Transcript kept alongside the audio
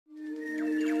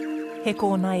He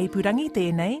kōna ipurangi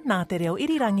tēnei nā te reo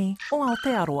irirangi o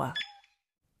Aotearoa.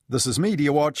 This is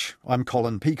Mediawatch. I'm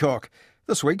Colin Peacock.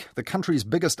 This week, the country's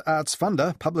biggest arts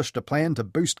funder published a plan to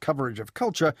boost coverage of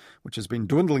culture, which has been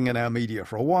dwindling in our media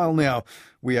for a while now.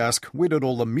 We ask, where did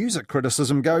all the music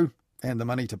criticism go? And the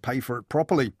money to pay for it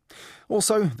properly.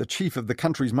 Also, the chief of the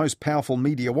country's most powerful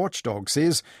media watchdog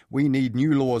says we need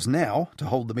new laws now to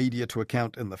hold the media to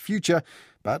account in the future,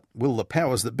 but will the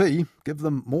powers that be give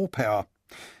them more power?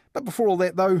 But before all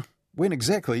that, though, when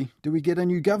exactly do we get a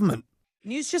new government?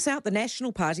 News just out, the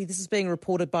National Party, this is being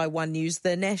reported by One News,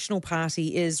 the National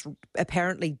Party is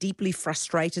apparently deeply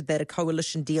frustrated that a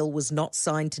coalition deal was not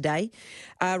signed today.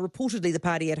 Reportedly, the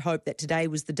party had hoped that today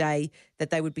was the day that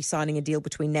they would be signing a deal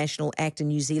between National Act and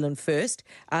New Zealand First.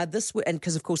 And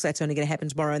because, of course, that's only going to happen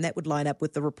tomorrow, and that would line up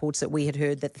with the reports that we had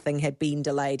heard that the thing had been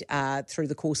delayed through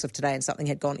the course of today and something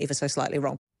had gone ever so slightly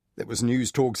wrong. That was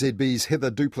News Talk ZB's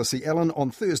Heather Duplessis-Allen on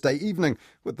Thursday evening,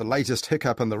 with the latest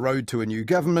hiccup in the road to a new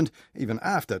government, even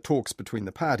after talks between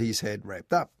the parties had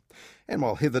wrapped up. And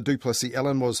while Heather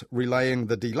Duplessis-Allen was relaying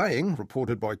the delaying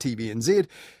reported by TVNZ,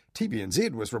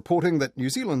 TVNZ was reporting that New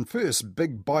Zealand First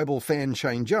big Bible fan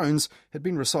Shane Jones had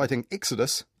been reciting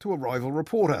Exodus to a rival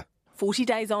reporter. 40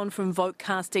 days on from vote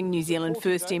casting, New Zealand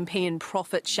First MP and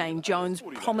prophet Shane Jones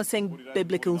promising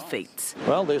biblical feats.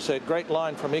 Well, there's that great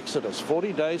line from Exodus,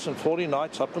 40 days and 40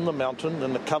 nights up in the mountain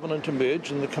and the covenant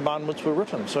emerged and the commandments were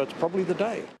written, so it's probably the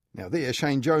day. Now there,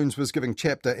 Shane Jones was giving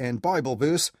chapter and Bible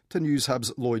verse to News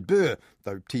Hub's Lloyd Burr,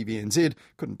 though TVNZ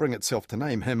couldn't bring itself to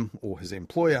name him or his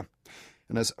employer.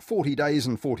 And as 40 days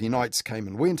and 40 nights came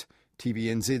and went,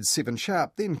 TVNZ's 7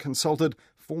 Sharp then consulted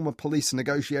former police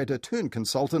negotiator turned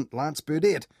consultant Lance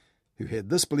Burdett, who had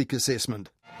this bleak assessment.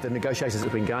 The negotiations that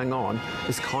have been going on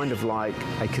is kind of like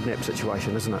a kidnap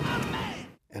situation, isn't it?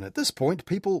 And at this point,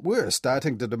 people were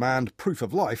starting to demand proof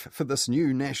of life for this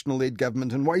new national-led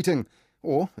government in waiting.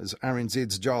 Or, as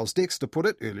RNZ's Giles Dexter put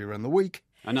it earlier in the week,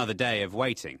 another day of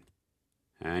waiting,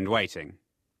 and waiting,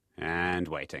 and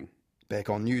waiting. Back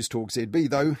on News Talk ZB,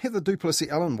 though, Heather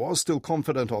Duplessis-Allen was still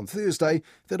confident on Thursday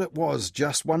that it was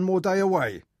just one more day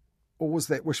away. Or was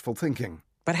that wishful thinking?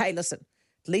 But hey, listen,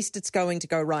 at least it's going to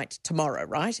go right tomorrow,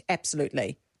 right?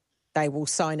 Absolutely. They will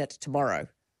sign it tomorrow.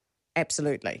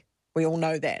 Absolutely. We all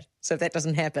know that. So if that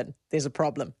doesn't happen, there's a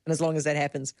problem. And as long as that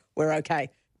happens, we're okay.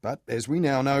 But as we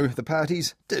now know, the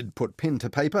parties did put pen to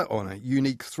paper on a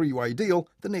unique three-way deal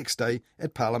the next day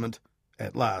at Parliament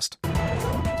at last.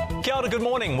 Kia ora, good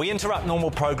morning. We interrupt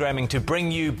normal programming to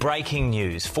bring you breaking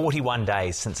news. 41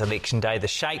 days since Election Day, the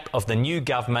shape of the new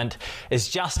government is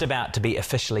just about to be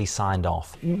officially signed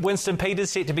off. Winston Peters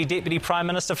set to be Deputy Prime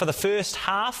Minister for the first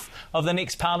half of the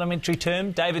next parliamentary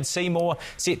term. David Seymour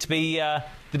set to be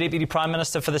the Deputy Prime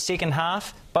Minister for the second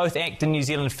half. Both act in New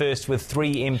Zealand First with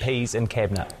 3 MPs in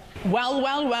Cabinet. Well,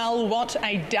 what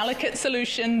a delicate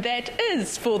solution that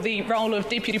is for the role of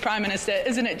Deputy Prime Minister,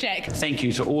 isn't it, Jack? Thank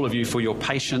you to all of you for your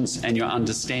patience and your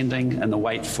understanding and the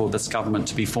wait for this government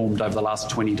to be formed over the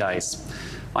last 20 days.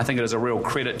 I think it is a real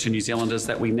credit to New Zealanders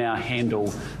that we now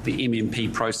handle the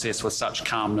MMP process with such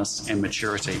calmness and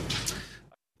maturity.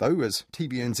 Though, as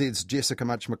TVNZ's Jessica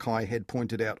Much-Mackay had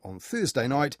pointed out on Thursday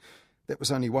night, that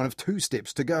was only one of 2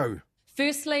 steps to go.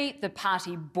 Firstly, the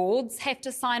party boards have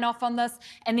to sign off on this,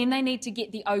 and then they need to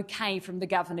get the OK from the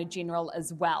Governor-General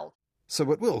as well.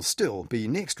 So it will still be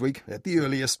next week at the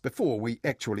earliest before we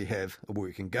actually have a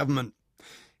working government.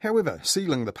 However,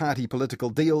 sealing the party political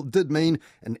deal did mean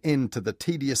an end to the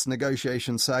tedious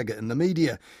negotiation saga in the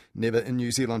media. Never in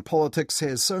New Zealand politics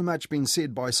has so much been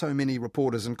said by so many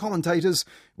reporters and commentators,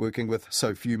 working with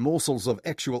so few morsels of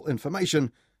actual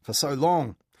information for so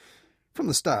long. From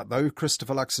the start, though,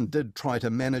 Christopher Luxon did try to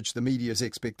manage the media's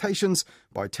expectations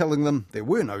by telling them there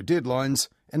were no deadlines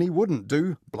and he wouldn't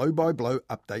do blow-by-blow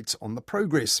updates on the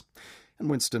progress. And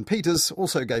Winston Peters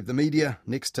also gave the media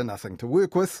next to nothing to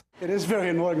work with. It is very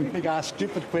annoying when people ask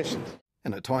stupid questions.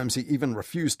 And at times he even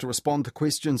refused to respond to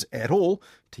questions at all.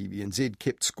 TVNZ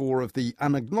kept score of the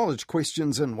unacknowledged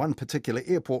questions in one particular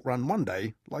airport run one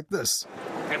day like this.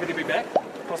 Happy to be back,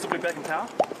 possibly back in town.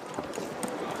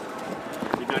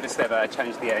 You've noticed they've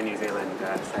changed the Air New Zealand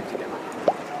safety demo.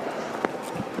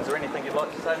 Is there anything you'd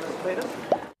like to say, Mr. Peters?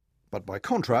 But by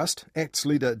contrast, ACT's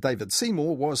leader David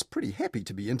Seymour was pretty happy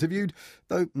to be interviewed,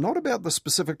 though not about the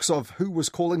specifics of who was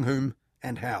calling whom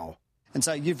and how. And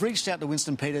so you've reached out to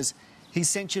Winston Peters. He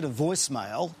sent you a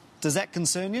voicemail. Does that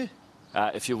concern you?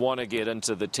 If you want to get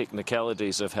into the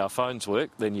technicalities of how phones work,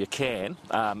 then you can.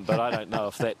 But I don't know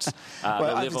if that's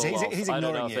well, the level he's of. I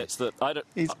don't know you. if that's the.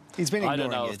 He's been ignoring I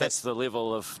don't know you. if that's the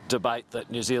level of debate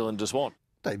that New Zealanders want.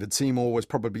 David Seymour was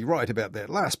probably right about that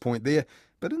last point there,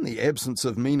 But in the absence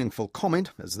of meaningful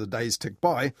comment as the days ticked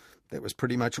by, that was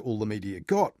pretty much all the media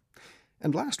got.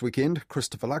 And last weekend,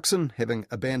 Christopher Luxon, having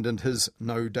abandoned his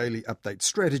no daily update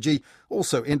strategy,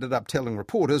 also ended up telling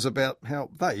reporters about how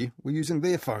they were using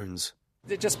their phones.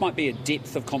 There just might be a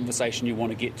depth of conversation you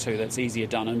want to get to that's easier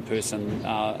done in person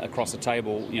across a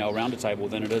table, around a table,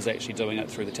 than it is actually doing it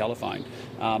through the telephone.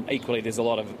 Equally, there's a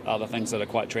lot of other things that are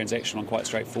quite transactional and quite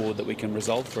straightforward that we can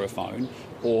resolve through a phone,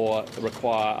 or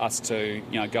require us to,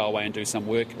 go away and do some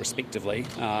work respectively,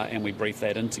 and we brief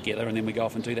that in together, and then we go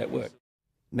off and do that work.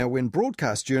 Now, when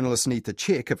broadcast journalists need to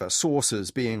check if a source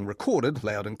is being recorded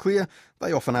loud and clear,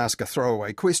 they often ask a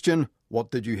throwaway question,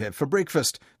 "What did you have for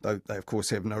breakfast?" Though they, of course,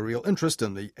 have no real interest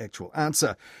in the actual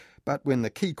answer. But when the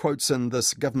key quotes in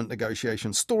this government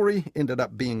negotiation story ended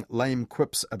up being lame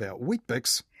quips about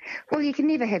Weet-Bix... Well, you can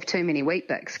never have too many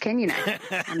Weet-Bix, can you?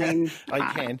 I mean,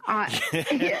 can.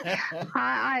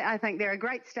 I think they're a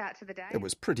great start to the day. It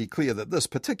was pretty clear that this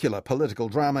particular political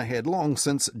drama had long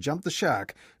since jumped the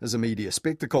shark as a media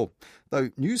spectacle, though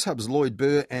Newshub's Lloyd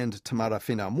Burr and Tamara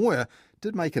Whenua-Moia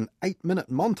did make an 8-minute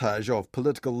montage of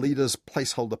political leaders'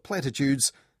 placeholder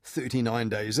platitudes 39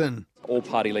 days in. All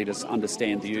party leaders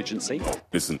understand the urgency.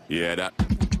 Listen, that.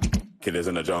 Killers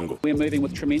in the jungle. We're moving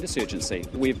with tremendous urgency.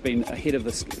 We've been ahead of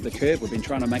the curve. We've been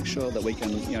trying to make sure that we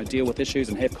can, deal with issues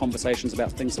and have conversations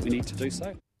about things that we need to do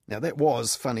so. Now, that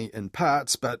was funny in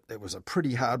parts, but it was a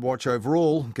pretty hard watch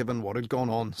overall, given what had gone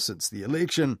on since the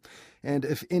election. And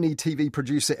if any TV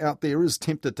producer out there is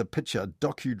tempted to pitch a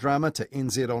docudrama to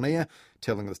NZ On Air,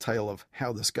 telling the tale of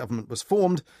how this government was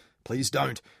formed, please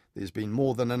don't. There's been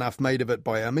more than enough made of it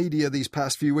by our media these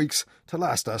past few weeks to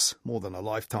last us more than a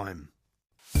lifetime.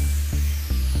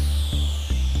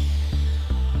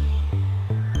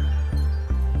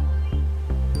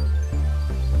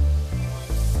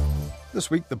 This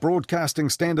week, the Broadcasting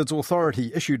Standards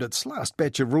Authority issued its last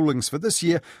batch of rulings for this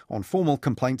year on formal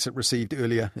complaints it received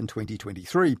earlier in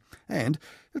 2023. And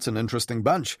it's an interesting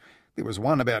bunch. There was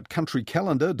one about Country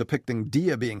Calendar depicting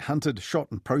deer being hunted,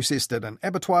 shot and processed at an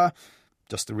abattoir.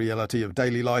 Just the reality of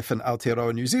daily life in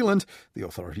Aotearoa, New Zealand, the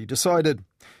authority decided.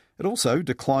 It also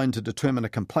declined to determine a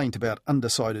complaint about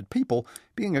undecided people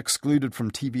being excluded from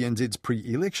TVNZ's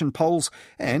pre-election polls,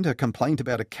 and a complaint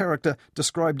about a character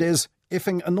described as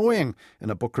effing annoying in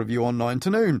a book review on 9 to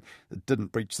Noon. It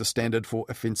didn't breach the standard for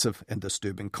offensive and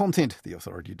disturbing content, the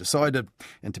authority decided.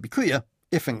 And to be clear,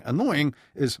 effing annoying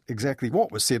is exactly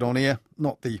what was said on air,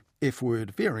 not the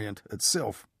F-word variant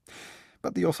itself.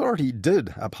 But the authority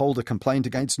did uphold a complaint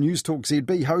against News Talk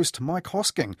ZB host Mike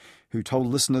Hosking, who told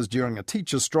listeners during a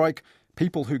teachers' strike,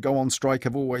 people who go on strike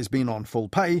have always been on full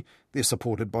pay, they're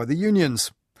supported by the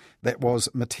unions. That was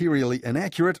materially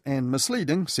inaccurate and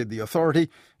misleading, said the authority,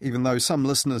 even though some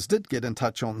listeners did get in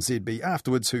touch on ZB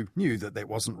afterwards who knew that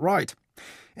wasn't right.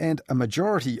 And a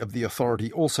majority of the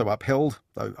authority also upheld,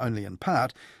 though only in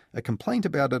part, a complaint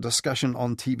about a discussion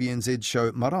on TVNZ's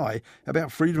show Marae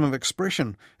about freedom of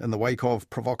expression in the wake of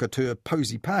provocateur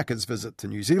Posey Parker's visit to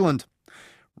New Zealand.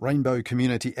 Rainbow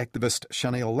community activist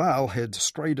Chanel Lal had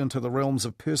strayed into the realms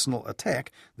of personal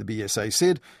attack, the BSA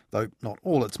said, though not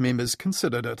all its members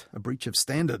considered it a breach of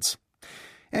standards.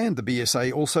 And the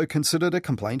BSA also considered a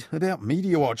complaint about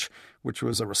Mediawatch, which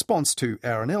was a response to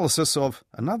our analysis of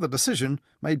another decision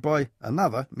made by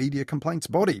another media complaints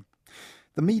body.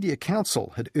 The Media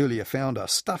Council had earlier found a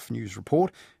Stuff news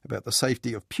report about the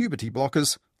safety of puberty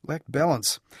blockers lacked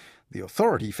balance. The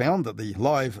authority found that the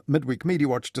live midweek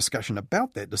Mediawatch discussion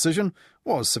about that decision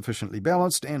was sufficiently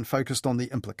balanced and focused on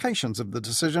the implications of the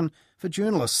decision for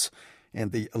journalists.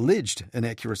 And the alleged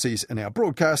inaccuracies in our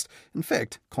broadcast, in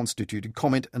fact, constituted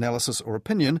comment, analysis or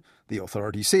opinion, the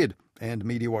authority said, and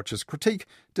Mediawatch's critique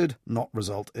did not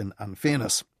result in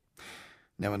unfairness.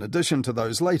 Now, in addition to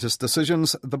those latest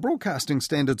decisions, the Broadcasting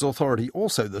Standards Authority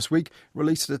also this week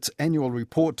released its annual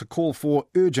report to call for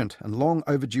urgent and long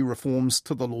overdue reforms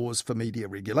to the laws for media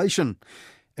regulation.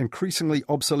 Increasingly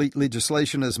obsolete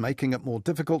legislation is making it more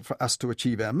difficult for us to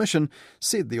achieve our mission,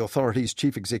 said the authority's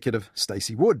Chief Executive,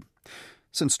 Stacey Wood.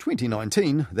 Since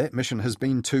 2019, that mission has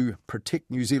been to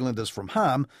protect New Zealanders from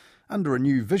harm under a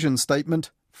new vision statement,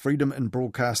 freedom in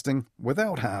broadcasting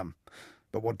without harm.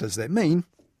 But what does that mean?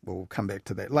 We'll come back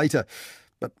to that later.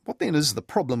 But what then is the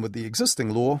problem with the existing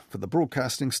law for the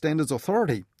Broadcasting Standards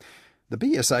Authority? The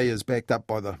BSA is backed up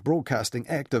by the Broadcasting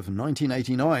Act of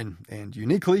 1989, and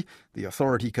uniquely, the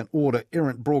authority can order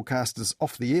errant broadcasters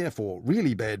off the air for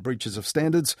really bad breaches of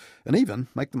standards, and even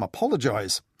make them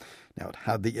apologise. Now, it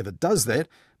hardly ever does that,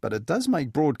 but it does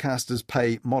make broadcasters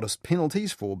pay modest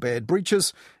penalties for bad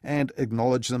breaches and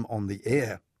acknowledge them on the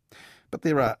air. But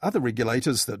there are other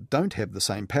regulators that don't have the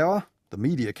same power, the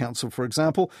Media Council, for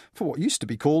example, for what used to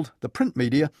be called the Print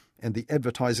Media, and the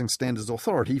Advertising Standards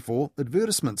Authority for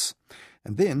advertisements.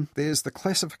 And then there's the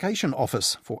Classification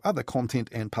Office for other content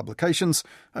and publications,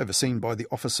 overseen by the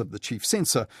Office of the Chief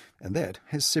Censor, and that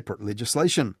has separate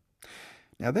legislation.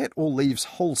 Now that all leaves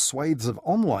whole swathes of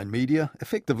online media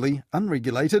effectively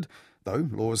unregulated, though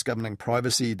laws governing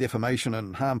privacy, defamation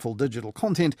and harmful digital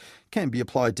content can be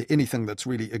applied to anything that's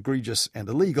really egregious and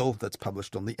illegal that's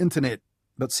published on the internet.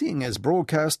 But seeing as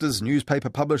broadcasters, newspaper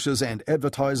publishers and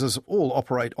advertisers all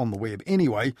operate on the web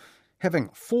anyway, having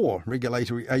 4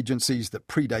 regulatory agencies that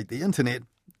predate the internet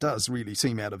does really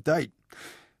seem out of date.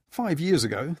 5 years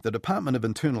ago, the Department of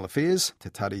Internal Affairs, Te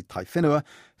Tari Taiwhenua,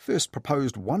 first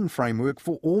proposed one framework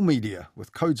for all media,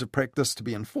 with codes of practice to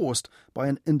be enforced by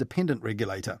an independent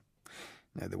regulator.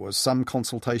 Now, there was some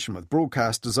consultation with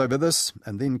broadcasters over this,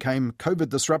 and then came COVID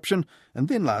disruption, and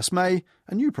then last May,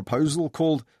 a new proposal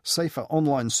called Safer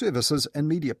Online Services and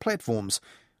Media Platforms,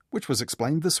 which was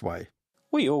explained this way.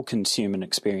 We all consume and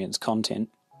experience content,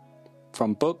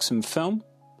 from books and film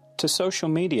to social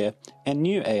media and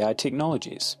new AI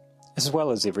technologies, as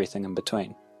well as everything in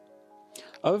between.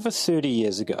 Over 30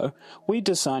 years ago, we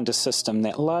designed a system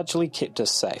that largely kept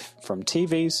us safe from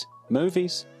TVs,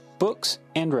 movies, books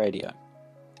and radio.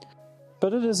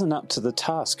 But it isn't up to the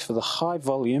task for the high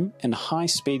volume and high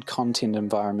speed content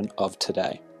environment of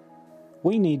today.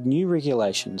 We need new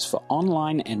regulations for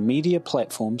online and media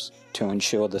platforms to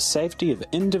ensure the safety of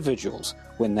individuals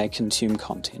when they consume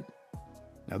content.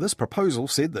 Now, this proposal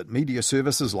said that media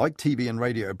services like TV and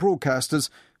radio broadcasters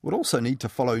would also need to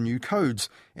follow new codes,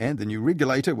 and the new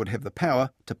regulator would have the power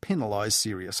to penalise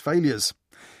serious failures.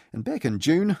 And back in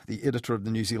June, the editor of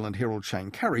the New Zealand Herald,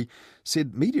 Shane Curry,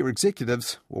 said media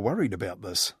executives were worried about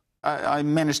this. I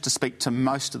managed to speak to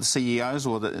most of the CEOs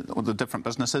or the different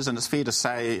businesses, and it's fair to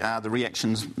say the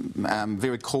reaction's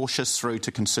very cautious through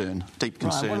to concern, deep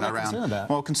concern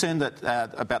around. Concern that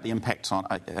about the impact on,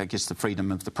 I guess, the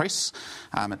freedom of the press.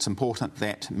 It's important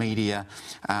that media,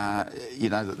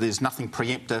 that there's nothing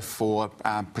preemptive or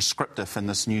prescriptive in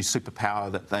this new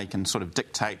superpower that they can sort of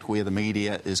dictate where the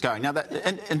media is going. Now,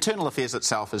 Internal Affairs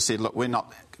itself has said, look, we're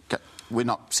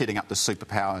not setting up this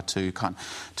superpower to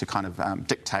kind of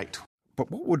dictate. But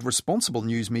what would responsible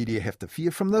news media have to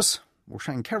fear from this? Well,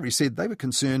 Shane Curry said they were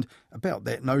concerned about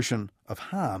that notion of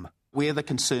harm. Where the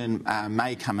concern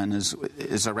may come in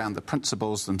is around the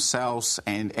principles themselves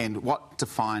and what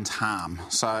defines harm.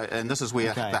 So, and this is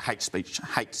where the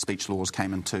hate speech laws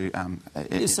came into.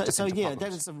 That is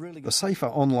a really good. The Safer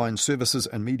Online Services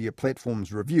and Media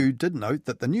Platforms review did note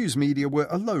that the news media were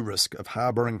a low risk of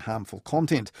harbouring harmful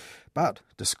content, but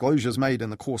disclosures made in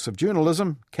the course of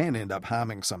journalism can end up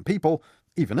harming some people,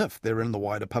 even if they're in the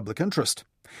wider public interest.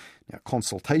 Now,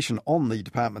 consultation on the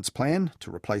department's plan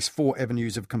to replace 4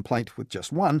 avenues of complaint with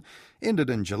just one ended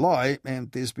in July,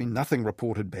 and there's been nothing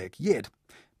reported back yet.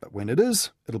 But when it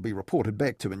is, it'll be reported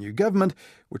back to a new government,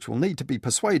 which will need to be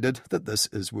persuaded that this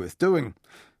is worth doing.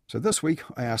 So this week,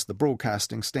 I asked the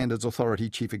Broadcasting Standards Authority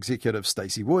Chief Executive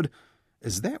Stacey Wood,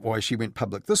 is that why she went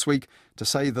public this week to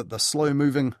say that the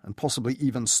slow-moving and possibly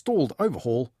even stalled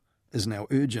overhaul is now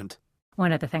urgent?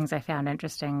 One of the things I found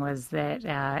interesting was that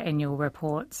our annual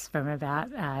reports from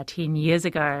about 10 years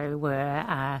ago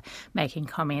were making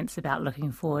comments about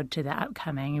looking forward to the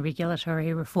upcoming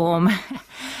regulatory reform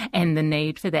and the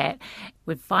need for that.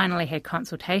 We've finally had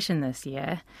consultation this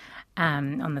year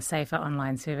on the Safer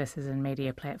Online Services and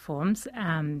Media Platforms.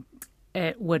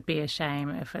 It would be a shame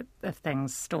if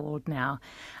things stalled now.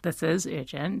 This is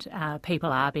urgent.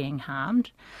 People are being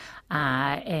harmed,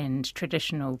 and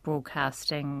traditional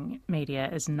broadcasting media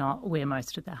is not where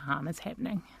most of the harm is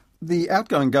happening. The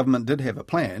outgoing government did have a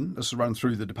plan. This is run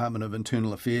through the Department of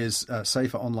Internal Affairs.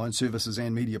 Safer Online Services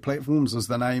and Media Platforms is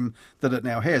the name that it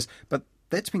now has. But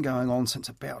that's been going on since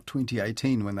about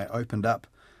 2018 when they opened up.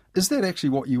 Is that actually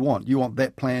what you want? You want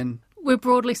that plan? We're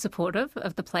broadly supportive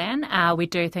of the plan. We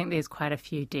do think there's quite a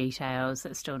few details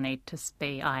that still need to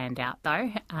be ironed out,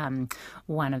 though.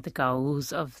 One of the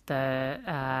goals of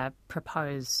the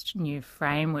proposed new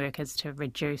framework is to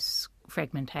reduce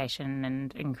fragmentation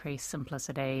and increase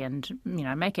simplicity and,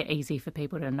 make it easy for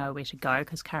people to know where to go,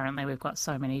 because currently we've got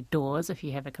so many doors if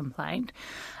you have a complaint.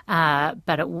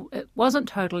 But it wasn't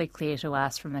totally clear to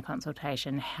us from the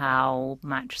consultation how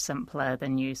much simpler the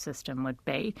new system would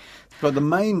be. But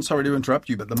sorry to interrupt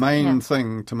you, but the main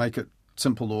thing to make it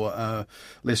simple or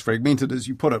less fragmented, as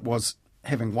you put it, was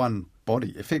having one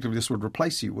body. Effectively, this would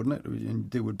replace you, wouldn't it?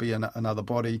 And there would be another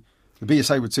body. The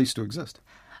BSA would cease to exist.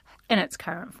 In its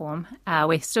current form.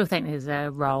 We still think there's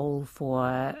a role for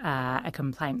a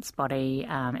complaints body,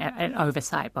 an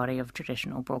oversight body of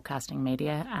traditional broadcasting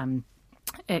media.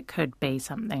 It could be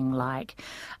something like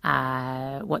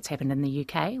what's happened in the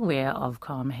UK, where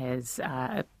Ofcom has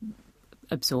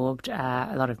absorbed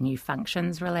a lot of new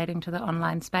functions relating to the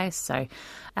online space. So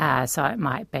it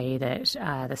might be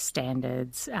that the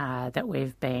standards that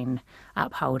we've been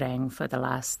upholding for the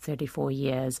last 34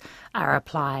 years are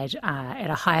applied at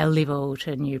a higher level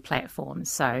to new platforms.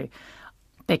 So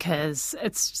because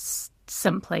it's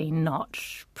simply not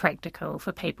practical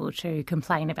for people to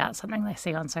complain about something they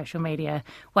see on social media,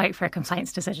 wait for a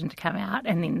complaints decision to come out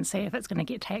and then see if it's going to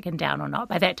get taken down or not.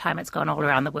 By that time, it's gone all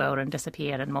around the world and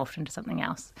disappeared and morphed into something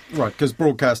else. Right, because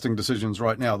broadcasting decisions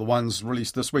right now, the ones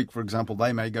released this week, for example,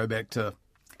 they may go back to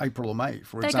April or May,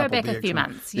 for example. They go back a few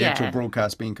months, The actual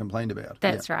broadcast being complained about.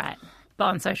 That's right. But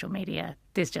on social media,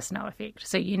 there's just no effect.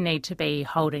 So you need to be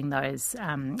holding those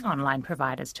online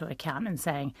providers to account and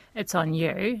saying it's on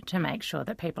you to make sure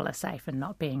that people are safe and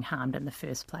not being harmed in the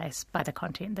first place by the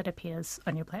content that appears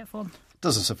on your platform.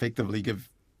 Does this effectively give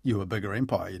you a bigger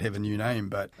empire? You'd have a new name,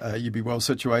 but you'd be well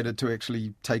situated to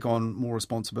actually take on more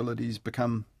responsibilities,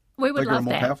 become bigger and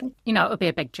more powerful? You know, it would be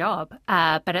a big job.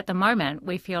 But at the moment,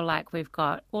 we feel like we've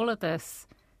got all of this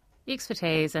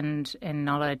expertise and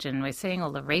knowledge, and we're seeing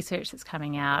all the research that's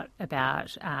coming out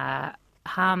about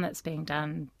harm that's being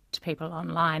done to people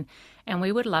online, and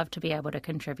we would love to be able to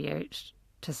contribute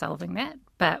to solving that,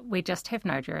 but we just have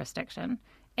no jurisdiction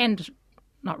and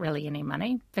not really any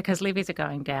money because levies are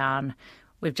going down.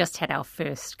 We've just had our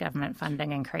first government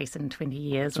funding increase in 20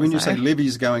 years. So when you say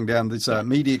levies going down, there's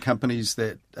media companies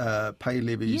that pay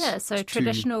levies. Yeah, so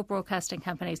traditional broadcasting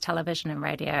companies, television and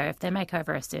radio, if they make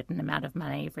over a certain amount of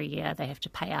money every year, they have to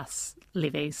pay us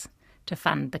levies to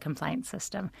fund the complaint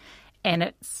system. And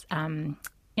it's,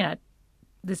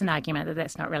 there's an argument that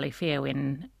that's not really fair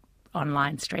when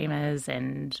online streamers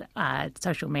and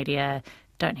social media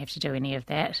don't have to do any of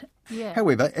that. Yeah.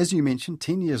 However, as you mentioned,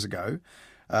 10 years ago,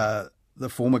 the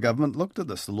former government looked at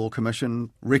this. The Law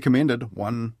Commission recommended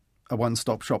a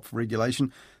one-stop shop for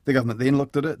regulation. The government then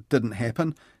looked at it, didn't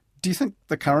happen. Do you think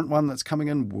the current one that's coming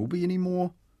in will be any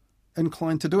more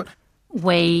inclined to do it?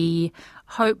 We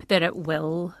hope that it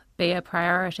will be a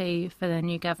priority for the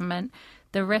new government.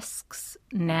 The risks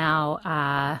now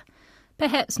are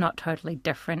perhaps not totally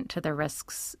different to the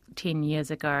risks 10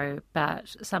 years ago,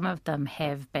 but some of them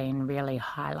have been really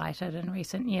highlighted in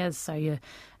recent years. So your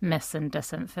mis and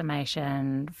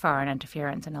disinformation, foreign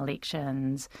interference in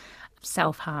elections,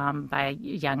 self-harm by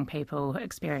young people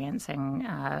experiencing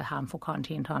harmful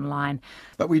content online.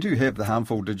 But we do have the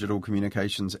Harmful Digital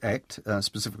Communications Act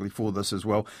specifically for this as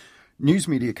well. News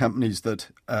media companies that,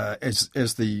 as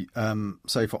the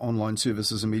Safer Online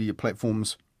Services and Media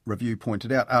Platforms Review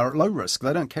pointed out, are at low risk.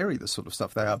 They don't carry this sort of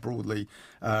stuff. They are broadly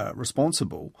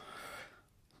responsible.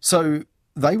 So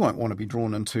they won't want to be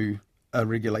drawn into a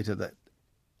regulator that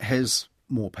has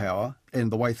more power.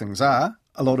 And the way things are,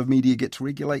 a lot of media get to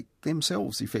regulate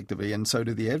themselves effectively, and so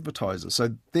do the advertisers. So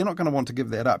they're not going to want to give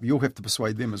that up. You'll have to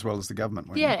persuade them as well as the government,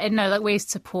 won't you? Yeah, and no, like we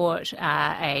support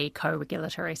a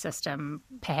co-regulatory system,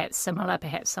 perhaps similar,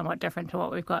 perhaps somewhat different to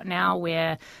what we've got now,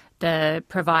 where the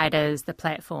providers, the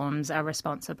platforms are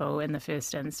responsible in the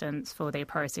first instance for their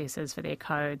processes, for their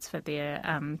codes, for their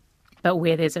but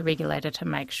where there's a regulator to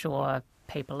make sure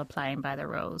people are playing by the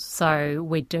rules. So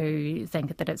we do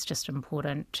think that it's just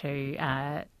important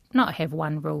to not have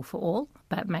one rule for all,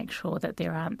 but make sure that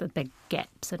there aren't the big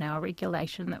gaps in our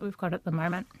regulation that we've got at the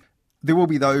moment. There will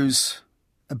be those,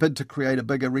 a bid to create a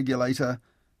bigger regulator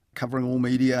covering all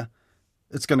media.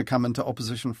 It's going to come into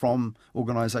opposition from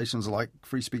organisations like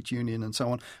Free Speech Union and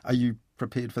so on. Are you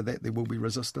prepared for that? There will be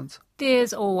resistance?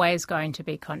 There's always going to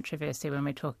be controversy when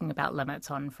we're talking about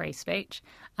limits on free speech,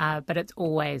 but it's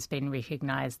always been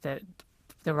recognised that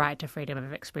the right to freedom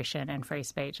of expression and free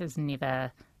speech is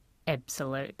never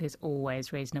absolute. There's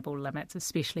always reasonable limits,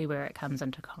 especially where it comes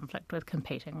into conflict with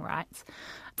competing rights.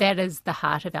 That is the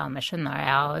heart of our mission, though.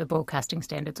 Our Broadcasting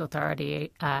Standards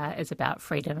Authority is about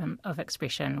freedom of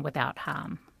expression without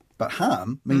harm. But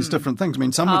harm means different things. I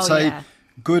mean, some would say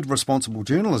good, responsible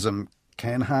journalism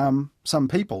can harm some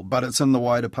people, but it's in the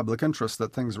wider public interest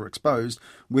that things are exposed,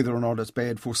 whether or not it's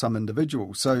bad for some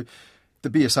individuals. So the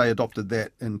BSA adopted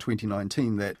that in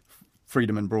 2019, that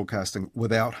freedom in broadcasting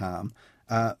without harm.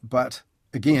 But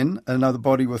again, another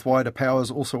body with wider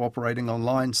powers also operating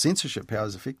online, censorship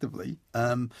powers effectively,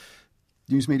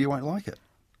 news media won't like it.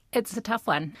 It's a tough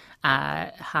one.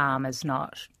 Harm is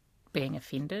not being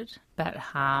offended, but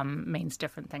harm means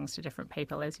different things to different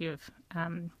people, as you've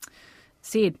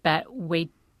said. But we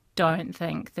don't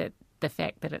think that the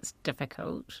fact that it's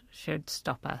difficult should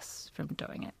stop us from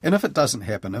doing it. And if it doesn't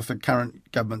happen, if the current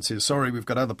government says, sorry, we've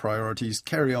got other priorities,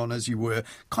 carry on as you were,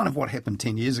 kind of what happened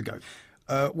 10 years ago,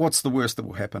 What's the worst that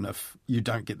will happen if you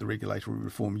don't get the regulatory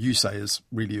reform you say is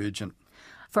really urgent?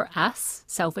 For us,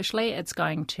 selfishly, it's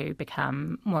going to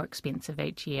become more expensive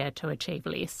each year to achieve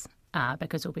less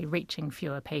because we'll be reaching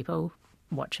fewer people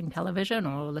watching television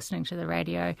or listening to the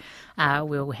radio.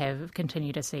 We'll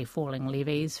continue to see falling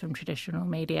levies from traditional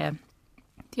media.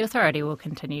 The authority will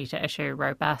continue to issue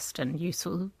robust and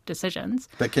useful decisions.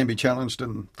 That can be challenged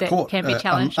in that court. Can be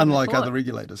challenged unlike in court. other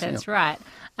regulators. That's right.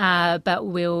 But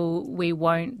we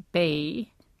won't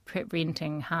be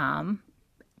preventing harm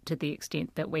to the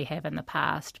extent that we have in the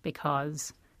past,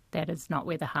 because that is not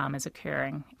where the harm is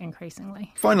occurring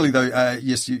increasingly. Finally, though,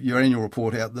 yes, your annual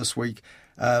report out this week.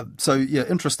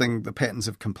 Interesting, the patterns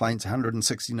of complaints,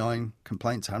 169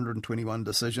 complaints, 121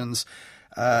 decisions.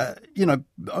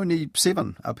 Only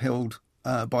 7 upheld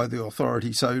by the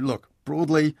authority. So, look,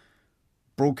 broadly,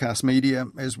 broadcast media,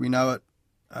 as we know it,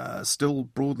 still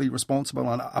broadly responsible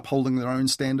on upholding their own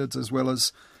standards as well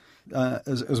as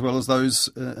those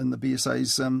in the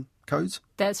BSA's codes?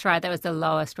 That's right. That was the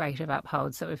lowest rate of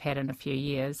upholds that we've had in a few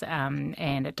years, and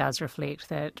it does reflect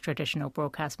that traditional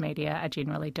broadcast media are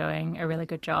generally doing a really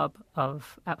good job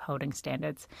of upholding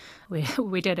standards.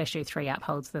 We did issue 3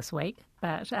 upholds this week,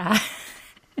 but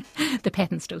the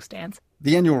pattern still stands.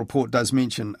 The annual report does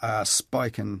mention a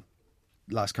spike in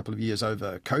last couple of years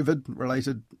over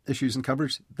COVID-related issues and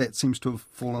coverage. That seems to have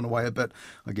fallen away a bit,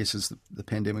 I guess, as the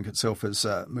pandemic itself has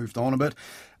moved on a bit.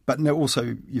 But now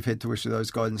also you've had to issue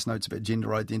those guidance notes about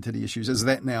gender identity issues. Is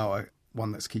that now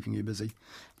one that's keeping you busy?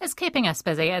 It's keeping us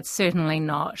busy. It's certainly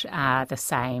not the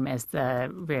same as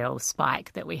the real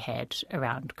spike that we had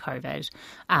around COVID.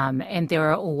 And there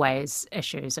are always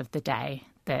issues of the day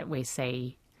that we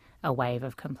see a wave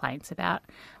of complaints about.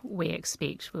 We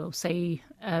expect we'll see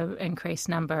an increased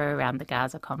number around the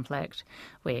Gaza conflict.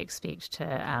 We expect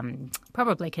to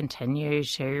probably continue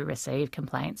to receive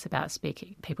complaints about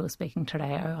people speaking Te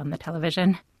Reo on the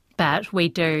television. But we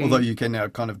do... Although you can now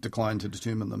kind of decline to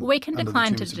determine them. We can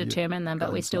decline to determine them,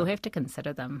 but we still have to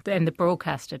consider them. And the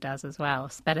broadcaster does as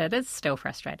well. But it is still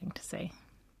frustrating to see.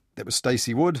 That was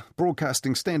Stacey Wood,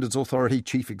 Broadcasting Standards Authority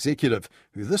Chief Executive,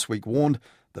 who this week warned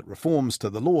that reforms to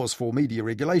the laws for media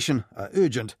regulation are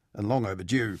urgent and long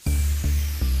overdue.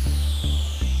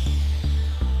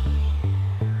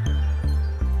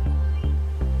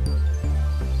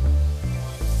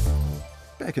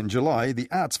 Back in July, the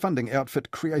arts funding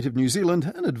outfit Creative New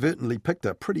Zealand inadvertently picked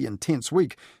a pretty intense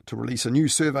week to release a new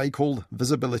survey called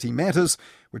Visibility Matters,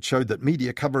 which showed that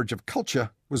media coverage of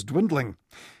culture was dwindling.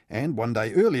 And one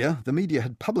day earlier, the media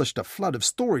had published a flood of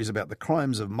stories about the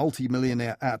crimes of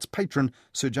multi-millionaire arts patron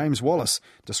Sir James Wallace,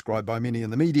 described by many in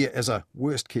the media as a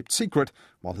worst-kept secret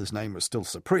while his name was still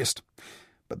suppressed.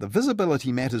 But the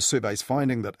Visibility Matters survey's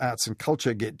finding that arts and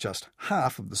culture get just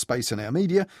half of the space in our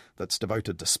media that's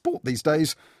devoted to sport these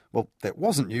days, well, that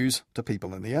wasn't news to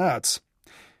people in the arts.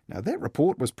 Now, that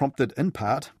report was prompted in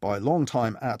part by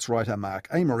longtime arts writer Mark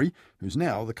Amory, who's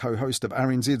now the co-host of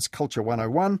RNZ's Culture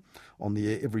 101, on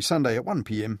the air every Sunday at 1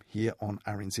 p.m. here on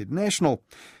RNZ National.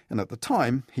 And at the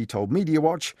time, he told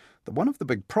Mediawatch that one of the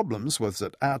big problems was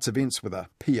that arts events with a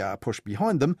PR push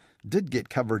behind them did get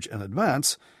coverage in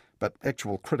advance, but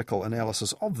actual critical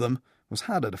analysis of them was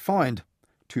harder to find.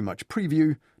 Too much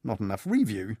preview, not enough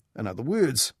review, in other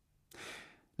words.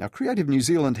 Now, Creative New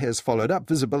Zealand has followed up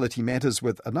Visibility Matters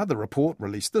with another report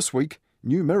released this week,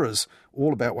 New Mirrors,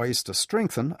 all about ways to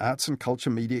strengthen arts and culture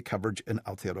media coverage in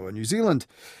Aotearoa, New Zealand.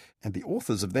 And the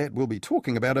authors of that will be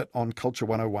talking about it on Culture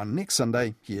 101 next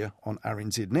Sunday here on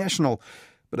RNZ National.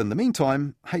 But in the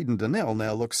meantime, Hayden Donnell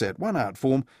now looks at one art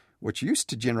form which used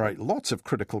to generate lots of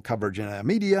critical coverage in our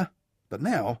media, but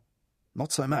now,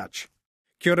 not so much.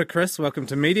 Kia ora, Chris. Welcome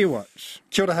to Mediawatch.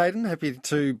 Kia ora, Hayden. Happy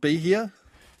to be here.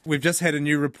 We've just had a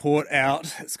new report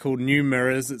out. It's called New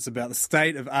Mirrors. It's about the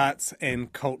state of arts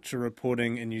and culture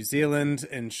reporting in New Zealand.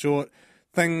 In short,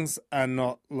 things are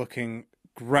not looking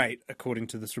great, according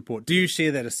to this report. Do you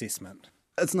share that assessment?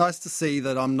 It's nice to see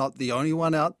that I'm not the only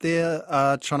one out there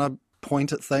trying to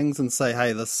point at things and say,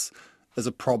 hey, this is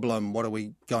a problem. What are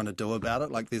we going to do about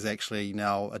it? Like, there's actually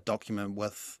now a document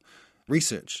with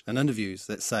research and interviews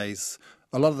that says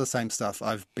a lot of the same stuff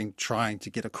I've been trying to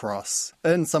get across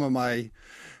in some of my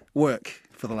work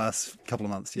for the last couple of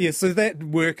months. Yeah, so that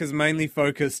work is mainly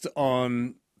focused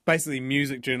on basically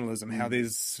music journalism, how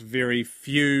there's very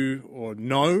few or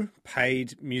no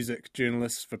paid music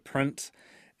journalists for print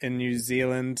in New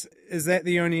Zealand. Is that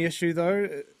the only issue,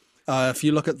 though? If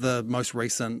you look at the most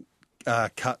recent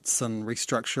cuts and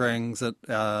restructurings at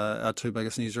our two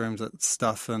biggest newsrooms, at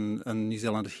Stuff and New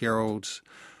Zealand Herald,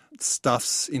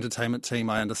 Stuff's entertainment team,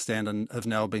 I understand, and have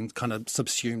now been kind of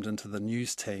subsumed into the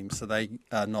news team, so they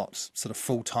are not sort of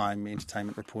full-time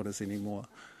entertainment reporters anymore.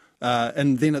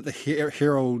 And then at the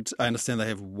Herald, I understand they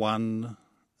have one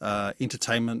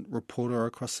entertainment reporter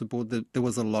across the board. There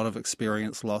was a lot of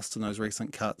experience lost in those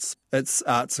recent cuts. It's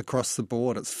arts across the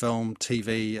board. It's film,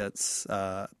 TV, it's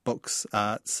books,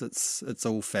 arts. It's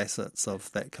all facets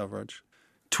of that coverage.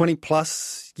 20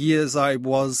 plus years I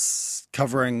was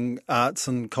covering arts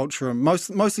and culture,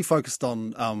 mostly focused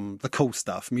on the cool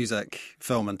stuff, music,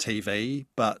 film and TV,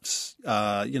 but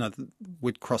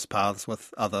we'd cross paths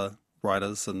with other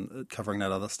writers and covering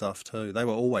that other stuff too. They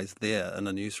were always there in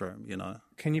the newsroom,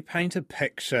 Can you paint a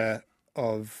picture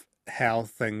of how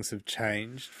things have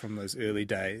changed from those early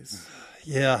days?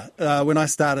 Yeah, when I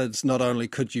started, not only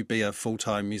could you be a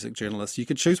full-time music journalist, you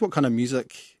could choose what kind of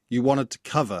music you wanted to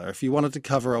cover. If you wanted to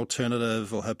cover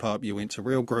alternative or hip-hop, you went to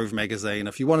Real Groove magazine.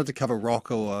 If you wanted to cover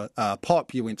rock or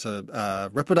pop, you went to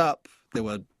Rip It Up. There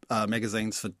were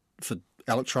magazines for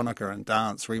electronica and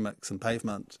dance, remix and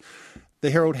pavement.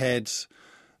 The Herald had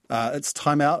its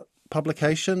Time Out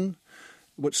publication,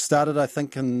 which started, I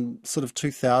think, in sort of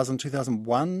 2000,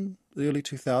 2001, the early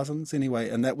 2000s anyway,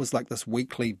 and that was like this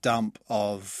weekly dump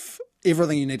of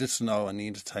everything you needed to know in the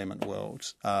entertainment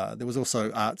world. There was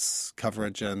also arts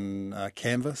coverage in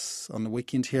Canvas on the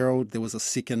Weekend Herald. There was a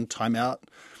second Time Out.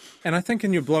 And I think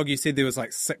in your blog you said there was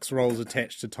like 6 roles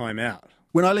attached to Time Out.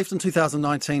 When I left in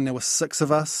 2019, there were 6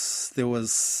 of us. There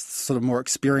was sort of more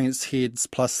experienced heads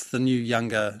plus the new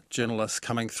younger journalists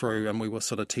coming through, and we were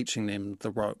sort of teaching them the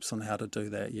ropes on how to do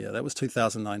that. Yeah, that was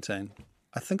 2019.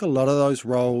 I think a lot of those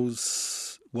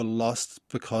roles were lost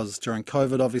because during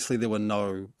COVID, obviously, there were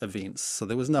no events. So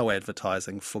there was no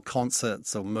advertising for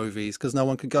concerts or movies because no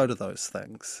one could go to those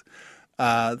things.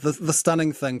 The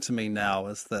stunning thing to me now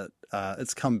is that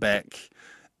it's come back.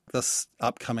 This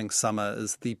upcoming summer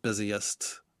is the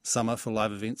busiest summer for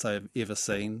live events I have ever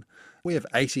seen. We have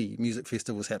 80 music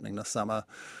festivals happening this summer.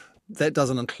 That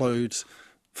doesn't include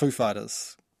Foo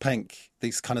Fighters, Pink,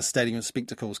 these kind of stadium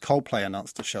spectacles. Coldplay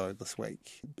announced a show this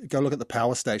week. Go look at the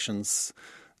power stations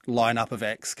lineup of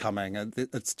acts coming.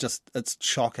 It's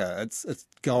chocker. It's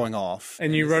going off.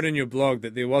 And you wrote in your blog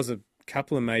that there was a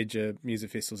couple of major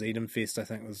music festivals. Eden Fest, I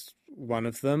think, was one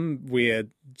of them, where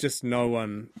just no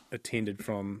one attended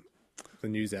from the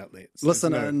news outlets.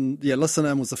 Listen In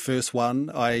was the first one.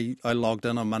 I logged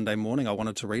in on Monday morning. I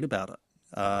wanted to read about it,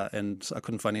 and I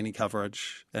couldn't find any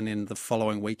coverage. And then the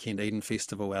following weekend, Eden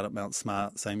Festival out at Mount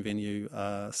Smart, same venue,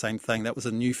 same thing. That was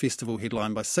a new festival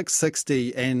headlined by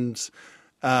 660 and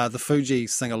the Fuji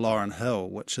singer Lauryn Hill,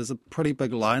 which is a pretty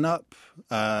big lineup.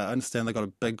 I understand they got a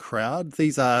big crowd.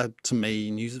 These are, to me,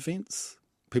 news events.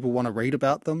 People want to read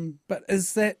about them. But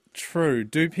is that true?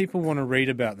 Do people want to read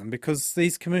about them? Because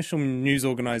these commercial news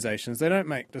organisations, they don't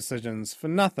make decisions for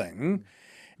nothing.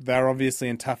 They're obviously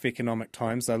in tough economic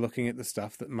times. They're looking at the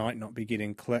stuff that might not be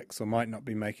getting clicks or might not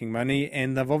be making money.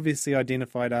 And they've obviously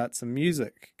identified arts and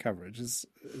music coverage. Is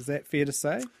that fair to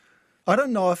say? I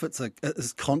don't know if it's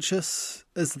as conscious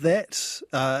as that.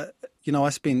 I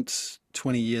spent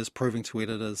 20 years proving to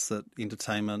editors that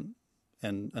entertainment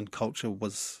and culture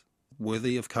was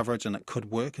worthy of coverage, and it could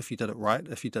work if you did it right,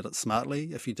 if you did it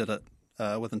smartly, if you did it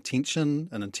with intention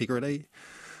and integrity.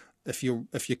 If you're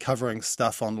covering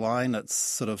stuff online, it's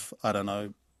sort of, I don't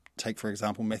know, take for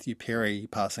example Matthew Perry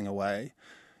passing away.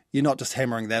 You're not just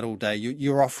hammering that all day.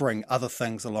 You're offering other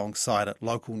things alongside it,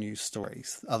 local news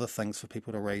stories, other things for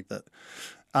people to read that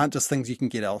aren't just things you can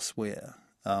get elsewhere.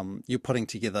 You're putting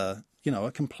together,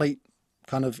 a complete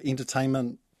kind of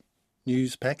entertainment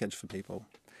news package for people.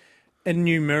 In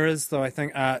New Mirrors, though, I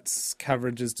think arts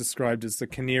coverage is described as the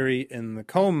canary in the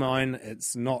coal mine.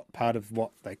 It's not part of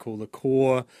what they call the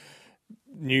core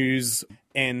news,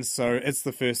 and so it's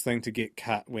the first thing to get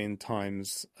cut when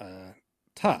times are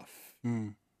tough.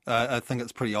 I think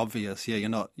it's pretty obvious. Yeah,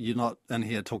 you're not in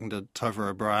here talking to Tova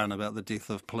O'Brien about the death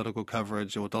of political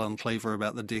coverage or Dylan Cleaver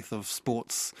about the death of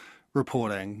sports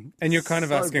reporting. And you're kind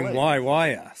of asking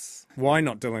why us? Why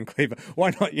not Dylan Cleaver?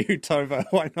 Why not you, Tova?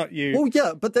 Why not you? Well,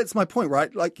 yeah, but that's my point,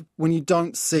 right? Like when you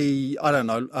don't see, I don't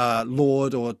know,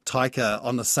 Lord or Taika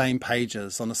on the same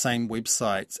pages, on the same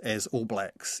websites as All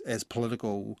Blacks, as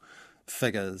political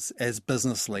figures, as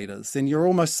business leaders, then you're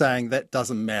almost saying that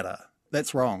doesn't matter.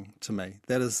 That's wrong to me.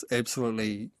 That is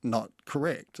absolutely not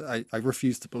correct. I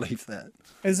refuse to believe that.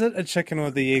 Is it a chicken or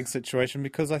the egg situation?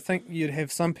 Because I think you'd have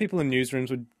some people in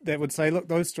newsrooms that would say, look,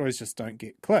 those stories just don't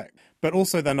get clicked. But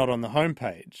also they're not on the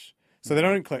homepage. So they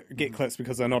don't get clicks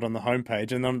because they're not on the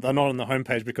homepage, and they're not on the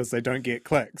homepage because they don't get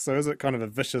clicks. So is it kind of a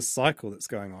vicious cycle that's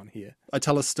going on here? I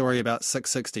tell a story about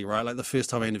 660, right? Like the first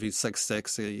time I interviewed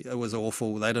 660, it was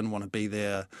awful. They didn't want to be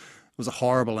there. It was a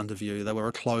horrible interview. They were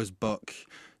a closed book.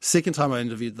 Second time I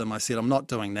interviewed them, I said, I'm not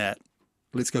doing that.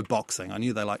 Let's go boxing. I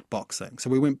knew they liked boxing.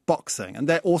 So we went boxing. And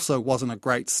that also wasn't a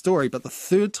great story. But the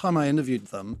third time I interviewed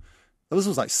them, this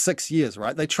was like 6 years,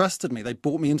 right? They trusted me. They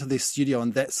brought me into their studio,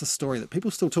 and that's the story that people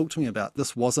still talk to me about.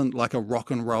 This wasn't like a rock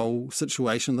and roll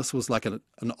situation. This was like an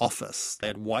office. They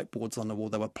had whiteboards on the wall.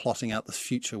 They were plotting out this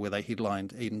future where they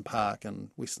headlined Eden Park and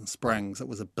Western Springs. It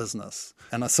was a business.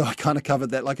 And so I kind of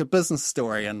covered that like a business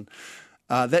story. And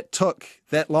that took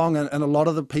that long. And a lot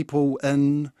of the people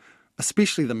in,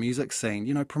 especially the music scene,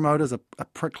 you know, promoters are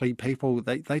prickly people.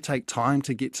 They take time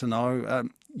to get to know.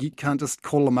 You can't just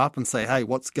call them up and say, hey,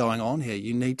 what's going on here?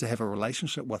 You need to have a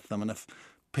relationship with them. And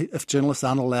if journalists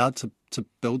aren't allowed to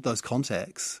build those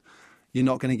contacts, you're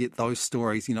not going to get those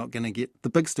stories. You're not going to get the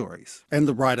big stories. And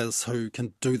the writers who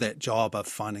can do that job of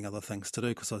finding other things to do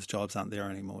because those jobs aren't there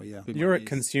anymore, yeah. You're at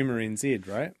Consumer NZ,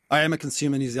 right? I am a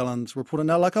Consumer New Zealand reporter.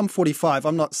 Now, like I'm 45.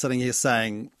 I'm not sitting here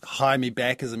saying, hire me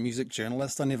back as a music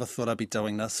journalist. I never thought I'd be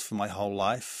doing this for my whole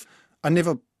life. I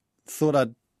never thought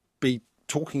I'd be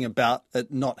talking about it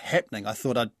not happening. I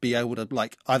thought I'd be able to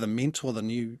like either mentor the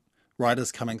new writers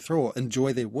coming through or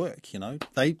enjoy their work, you know.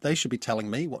 They should be telling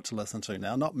me what to listen to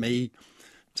now, not me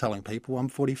telling people. I'm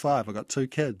 45. I've got 2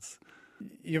 kids.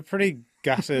 You're pretty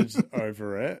gutted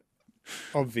over it,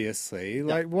 obviously.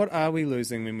 Like, what are we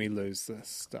losing when we lose this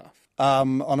stuff?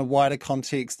 On a wider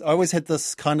context, I always had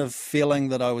this kind of feeling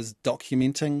that I was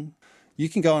documenting. You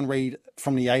can go and read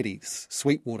from the 80s,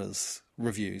 Sweetwater's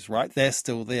reviews, right? They're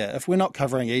still there. If we're not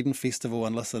covering Eden Festival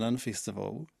and Listen In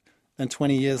Festival, in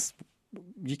 20 years,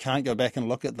 you can't go back and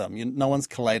look at them. No one's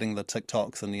collating the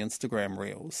TikToks and the Instagram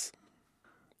reels.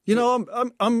 You know,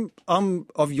 I'm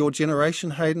of your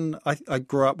generation, Hayden. I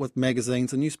grew up with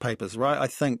magazines and newspapers, right? I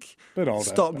think, bit older,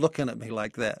 stop looking at me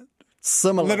like that.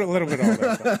 Similar. Little bit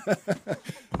older.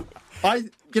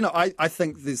 I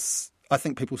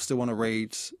think people still want to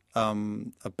read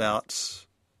about.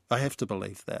 I have to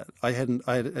believe that. I had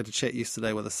a chat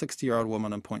yesterday with a 60-year-old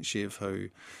woman in Point Chev who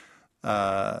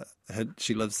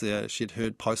she lives there. She'd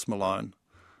heard Post Malone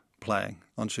playing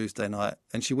on Tuesday night,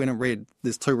 and she went and read.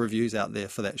 There's 2 reviews out there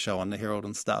for that show on the Herald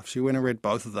and stuff. She went and read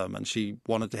both of them, and she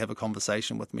wanted to have a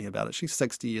conversation with me about it. She's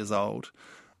 60 years old.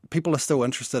 People are still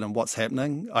interested in what's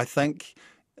happening, I think.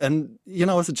 And, you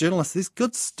know, as a journalist, there's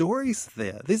good stories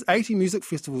there. There's 80 music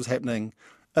festivals happening,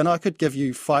 and I could give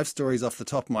you 5 stories off the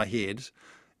top of my head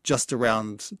just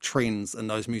around trends in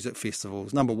those music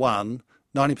festivals. Number one,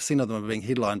 90% of them are being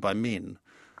headlined by men.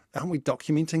 Aren't we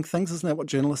documenting things? Isn't that what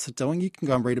journalists are doing? You can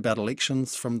go and read about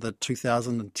elections from the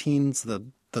 2010s, the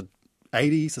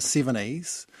 80s, the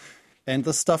 70s, and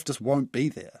this stuff just won't be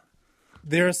there.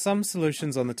 There are some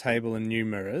solutions on the table in New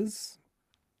Mirrors.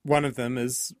 One of them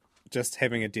is just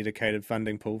having a dedicated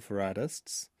funding pool for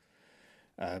artists.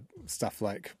 Stuff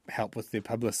like help with their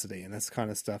publicity and this kind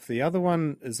of stuff. The other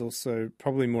one is also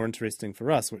probably more interesting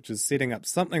for us, which is setting up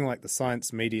something like the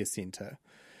Science Media Centre,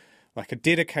 like a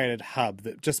dedicated hub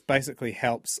that just basically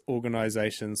helps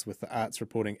organisations with the arts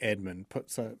reporting admin,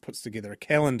 puts together a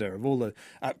calendar of all the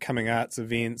upcoming arts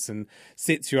events and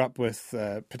sets you up with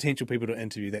potential people to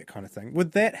interview, that kind of thing.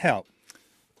 Would that help?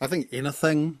 I think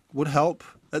anything would help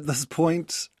at this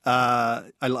point. I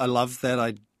love that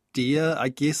idea. I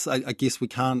guess we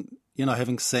can't, you know,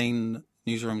 having seen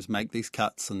newsrooms make these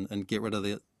cuts and get rid of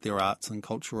their arts and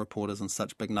cultural reporters in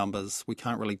such big numbers, we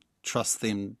can't really trust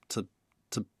them to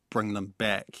bring them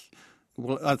back.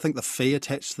 Well, I think the fee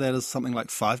attached to that is something like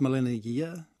 $5 million a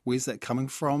year. Where's that coming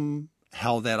from?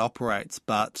 How that operates?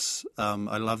 But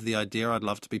I love the idea. I'd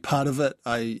love to be part of it.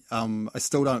 I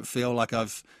still don't feel like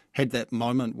I've had that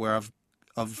moment where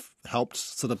I've helped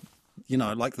sort of, you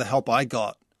know, like the help I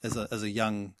got as a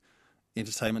young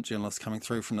entertainment journalist coming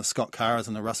through from the Scott Caras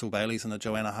and the Russell Baileys and the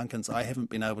Joanna Hunkins. I haven't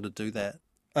been able to do that.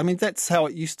 I mean, that's how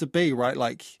it used to be, right?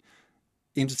 Like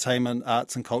entertainment,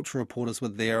 arts and culture reporters were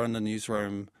there in the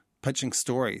newsroom pitching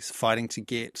stories, fighting to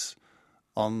get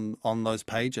on those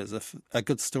pages. If a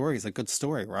good story is a good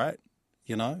story, right?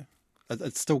 You know,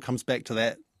 it still comes back to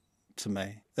that to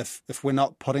me. If we're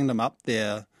not putting them up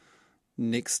there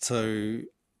next to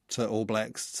All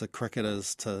Blacks, to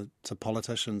cricketers, to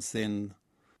politicians, then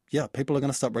yeah, people are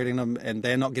going to stop reading them and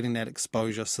they're not getting that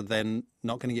exposure, so they're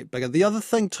not going to get bigger. The other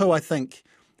thing too, I think,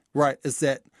 right, is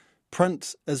that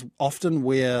print is often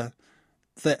where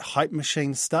that hype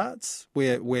machine starts,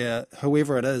 where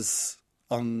whoever it is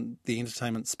on the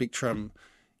entertainment spectrum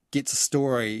gets a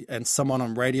story and someone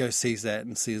on radio sees that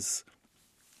and says,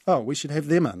 oh, we should have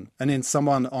them in. And then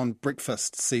someone on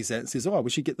breakfast sees that and says, oh, we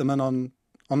should get them in on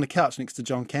the couch next to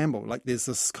John Campbell. Like there's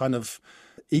this kind of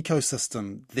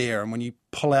ecosystem there. And when you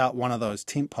pull out one of those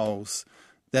tent poles,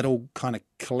 that all kind of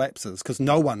collapses because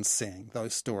no one's seeing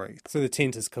those stories. So the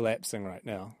tent is collapsing right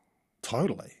now.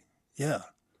 Totally. Yeah.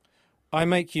 I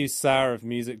make you Tsar of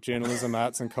music journalism,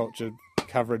 arts and culture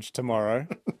coverage tomorrow.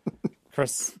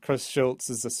 Chris Schultz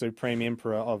is the supreme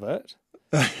emperor of it.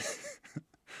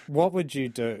 What would you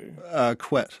do?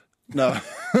 Quit. No.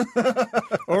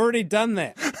 Already done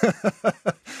that.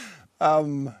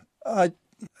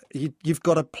 You've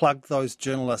got to plug those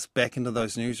journalists back into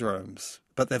those newsrooms,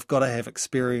 but they've got to have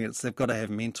experience, they've got to have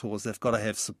mentors, they've got to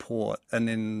have support, and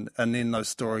then those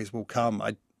stories will come.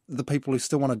 The people who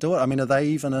still want to do it, I mean, are they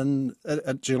even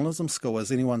at journalism school?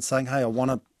 Is anyone saying, hey, I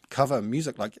want to cover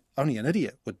music? Like, only an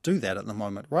idiot would do that at the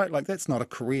moment, right? Like, that's not a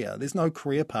career. There's no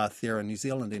career path there in New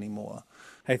Zealand anymore.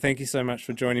 Hey, thank you so much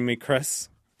for joining me, Chris.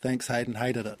 Thanks, Hayden.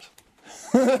 Hated it.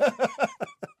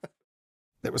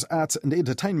 That was arts and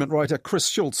entertainment writer Chris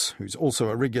Schultz, who's also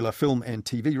a regular film and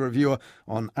TV reviewer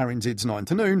on RNZ's 9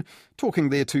 to Noon, talking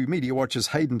there to Mediawatch's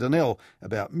Hayden Donnell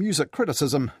about music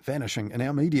criticism vanishing in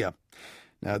our media.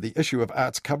 Now, the issue of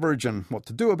arts coverage and what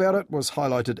to do about it was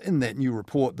highlighted in that new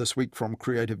report this week from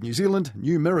Creative New Zealand,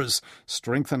 New Mirrors,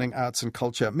 Strengthening Arts and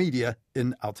Culture Media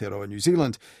in Aotearoa, New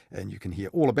Zealand. And you can hear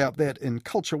all about that in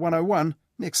Culture 101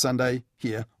 next Sunday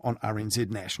here on RNZ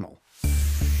National.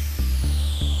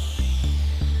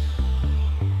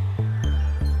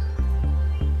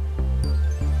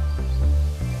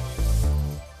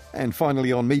 And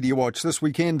finally on Mediawatch this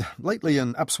weekend, lately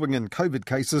an upswing in COVID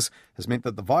cases has meant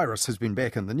that the virus has been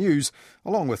back in the news,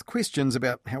 along with questions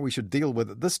about how we should deal with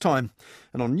it this time.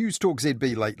 And on News Talk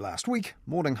ZB late last week,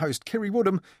 morning host Kerry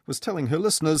Woodham was telling her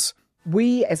listeners,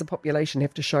 we as a population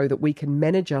have to show that we can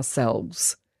manage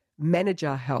ourselves, manage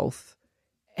our health,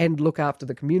 and look after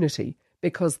the community,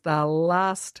 because the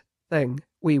last thing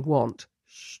we want,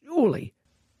 surely,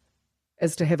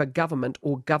 is to have a government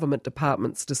or government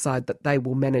departments decide that they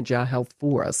will manage our health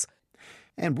for us.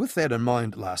 And with that in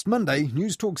mind, last Monday,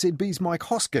 News Talk ZB's Mike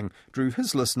Hosking drew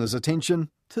his listeners' attention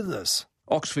to this.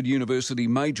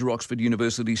 Major Oxford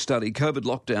University study, COVID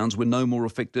lockdowns were no more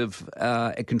effective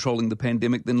at controlling the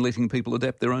pandemic than letting people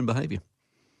adapt their own behaviour.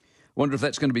 Wonder if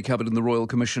that's going to be covered in the Royal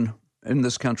Commission in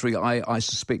this country. I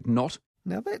suspect not.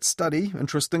 Now, that study,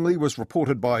 interestingly, was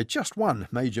reported by just one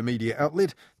major media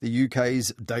outlet, the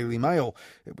UK's Daily Mail.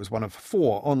 It was one of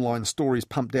 4 online stories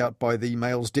pumped out by the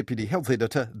Mail's deputy health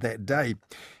editor that day.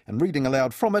 And reading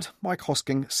aloud from it, Mike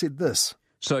Hosking said this.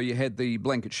 So you had the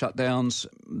blanket shutdowns.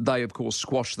 They, of course,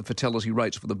 squashed the fatality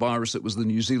rates for the virus. It was the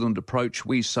New Zealand approach.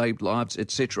 We saved lives,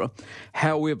 etc.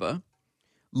 However,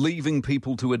 leaving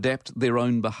people to adapt their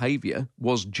own behaviour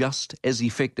was just as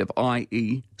effective,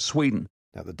 i.e. Sweden.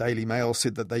 Now, the Daily Mail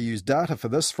said that they used data for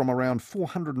this from around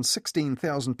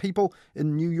 416,000 people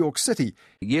in New York City.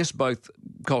 Yes, both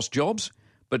cost jobs,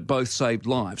 but both saved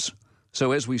lives.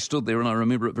 So as we stood there, and I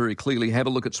remember it very clearly, have a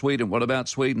look at Sweden. What about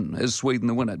Sweden? Is Sweden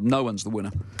the winner? No one's the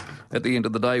winner. At the end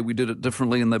of the day, we did it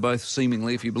differently, and they both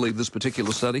seemingly, if you believe this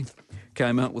particular study,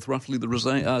 came out with roughly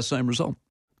the same result.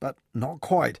 But not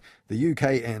quite. The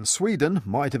UK and Sweden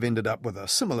might have ended up with a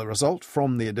similar result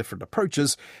from their different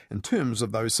approaches in terms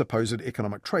of those supposed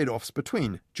economic trade-offs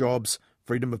between jobs,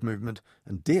 freedom of movement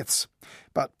and deaths.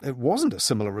 But it wasn't a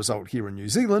similar result here in New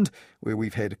Zealand, where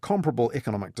we've had comparable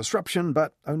economic disruption,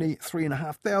 but only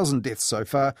 3,500 deaths so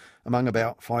far among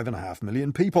about 5.5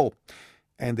 million people.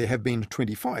 And there have been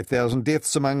 25,000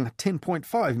 deaths among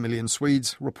 10.5 million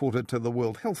Swedes reported to the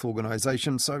World Health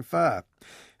Organization so far.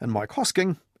 And Mike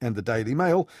Hosking and the Daily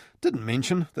Mail didn't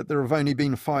mention that there have only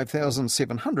been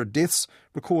 5,700 deaths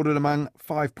recorded among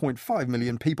 5.5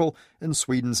 million people in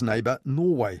Sweden's neighbour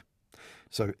Norway.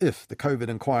 So if the COVID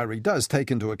inquiry does take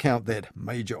into account that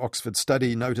major Oxford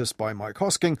study noticed by Mike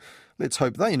Hosking, let's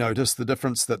hope they notice the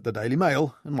difference that the Daily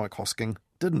Mail and Mike Hosking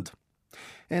didn't.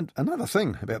 And another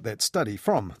thing about that study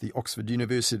from the Oxford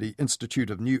University Institute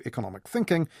of New Economic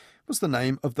Thinking was the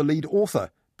name of the lead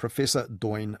author, Professor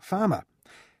Doyne Farmer.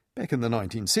 Back in the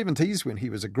 1970s, when he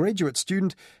was a graduate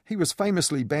student, he was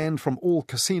famously banned from all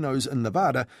casinos in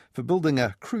Nevada for building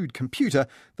a crude computer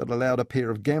that allowed a pair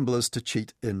of gamblers to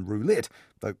cheat in roulette,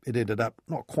 though it ended up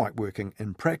not quite working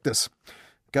in practice.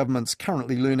 Governments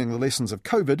currently learning the lessons of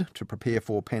COVID to prepare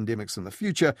for pandemics in the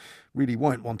future really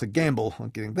won't want to gamble on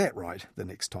getting that right the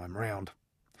next time round.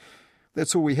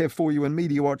 That's all we have for you in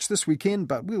Mediawatch this weekend,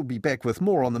 but we'll be back with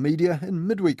more on the media in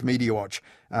Midweek Mediawatch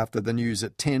after the news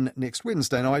at 10 next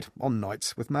Wednesday night on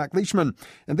Nights with Mark Leishman.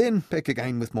 And then back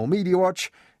again with more Mediawatch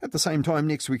at the same time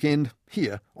next weekend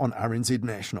here on RNZ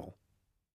National.